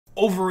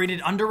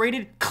Overrated,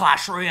 underrated,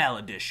 Clash Royale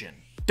edition.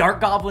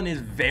 Dark Goblin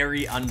is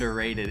very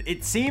underrated.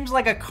 It seems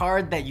like a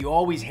card that you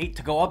always hate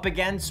to go up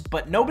against,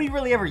 but nobody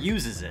really ever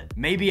uses it.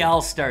 Maybe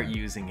I'll start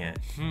using it.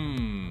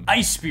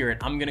 Ice Spirit,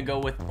 I'm gonna go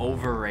with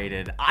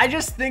overrated. I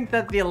just think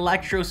that the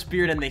Electro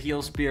Spirit and the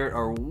Heal Spirit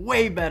are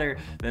way better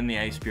than the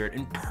Ice Spirit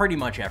in pretty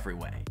much every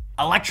way.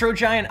 Electro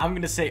Giant, I'm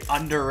gonna say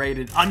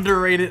underrated,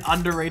 underrated,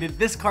 underrated.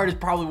 This card is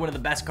probably one of the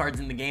best cards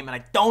in the game, and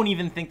I don't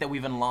even think that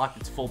we've unlocked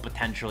its full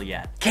potential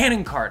yet.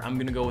 Canon Cart, I'm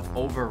gonna go with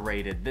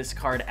overrated. This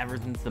card, ever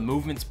since the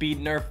movement speed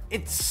nerf,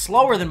 it's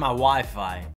slower than my Wi-Fi.